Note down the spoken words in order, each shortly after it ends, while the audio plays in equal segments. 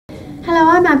Hello,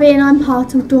 I'm Abby and I'm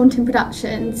part of Daunting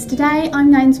Productions. Today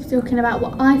I'm going to be talking about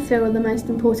what I feel are the most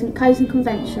important codes and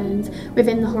conventions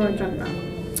within the horror genre.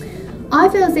 I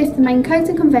feel as if the main codes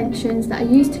and conventions that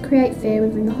are used to create fear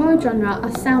within the horror genre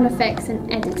are sound effects and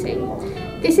editing.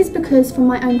 This is because, from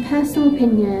my own personal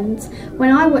opinions,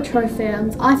 when I watch horror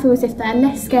films, I feel as if they are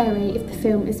less scary if the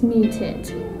film is muted.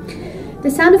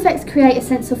 The sound effects create a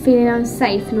sense of feeling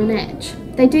unsafe and on edge.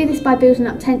 They do this by building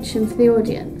up tension for the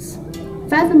audience.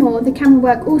 Furthermore, the camera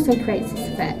work also creates this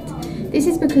effect. This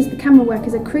is because the camera work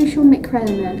is a crucial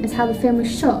microelement, as how the film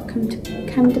is shot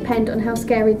can depend on how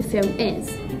scary the film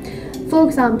is. For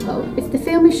example, if the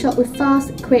film is shot with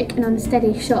fast, quick and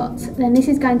unsteady shots, then this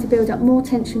is going to build up more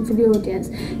tension for the audience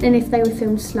than if they were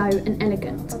filmed slow and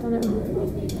elegant.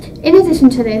 In addition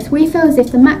to this, we feel as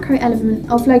if the macro element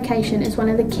of location is one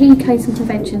of the key codes and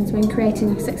conventions when creating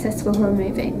a successful horror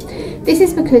movie. This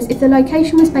is because if the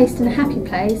location was based in a happy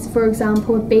place, for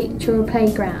example a beach or a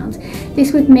playground,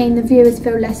 this would mean the viewers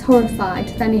feel less horrified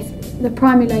than if the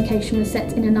primary location was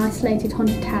set in an isolated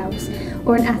haunted house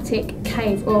or an attic,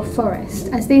 cave or a forest,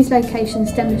 as these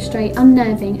locations demonstrate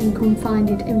unnerving and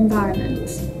confined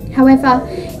environments. However,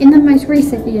 in the most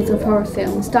recent years of horror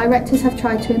films, directors have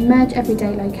tried to merge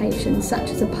everyday locations such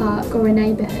as a park or a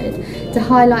neighbourhood to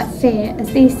highlight fear,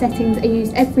 as these settings are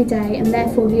used every day and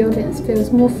therefore the audience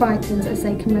feels more frightened as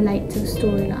they can relate to the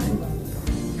storyline.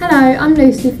 Hello, I'm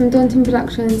Lucy from Daunting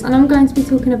Productions and I'm going to be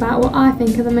talking about what I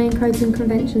think are the main codes and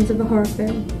conventions of a horror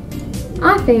film.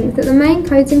 I think that the main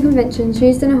codes and conventions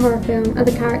used in a horror film are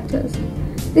the characters.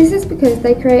 This is because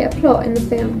they create a plot in the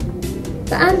film.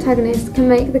 The antagonist can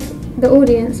make the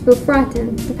audience feel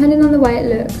frightened depending on the way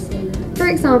it looks. For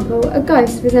example, a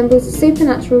ghost resembles a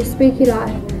supernatural spooky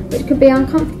life which could be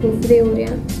uncomfortable for the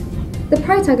audience. The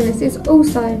protagonist is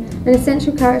also an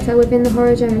essential character within the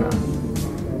horror genre,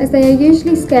 as they are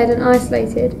usually scared and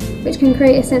isolated, which can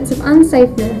create a sense of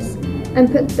unsafeness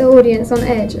and put the audience on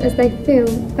edge as they feel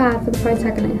bad for the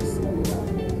protagonist.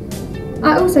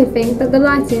 I also think that the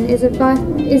lighting is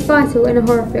vital in a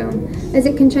horror film, as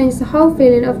it can change the whole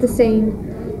feeling of the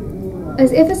scene.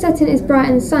 As if a setting is bright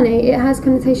and sunny, it has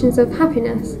connotations of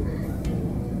happiness,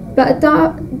 but a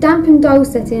damp and dull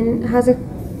setting has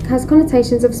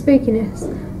connotations of spookiness,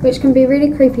 which can be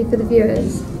really creepy for the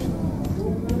viewers.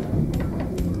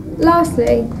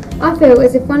 Lastly, I feel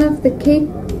as if one of the key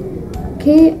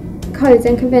codes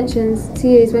and conventions to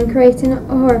use when creating a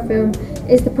horror film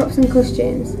is the props and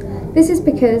costumes. This is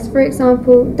because, for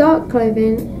example, dark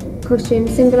clothing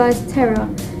costumes symbolise terror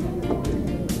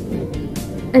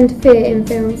and fear in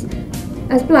films,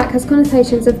 as black has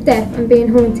connotations of death and being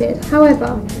haunted.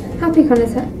 However, happy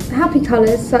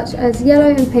colours such as yellow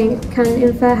and pink can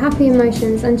infer happy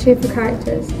emotions and cheerful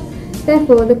characters.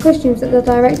 Therefore, the costumes that the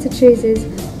director chooses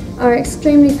are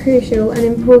extremely crucial and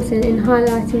important in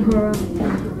highlighting horror.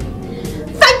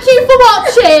 Thank you for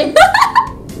watching!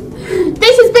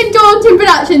 This has been Daunting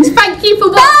Productions. Thank you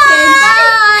for watching! Bye!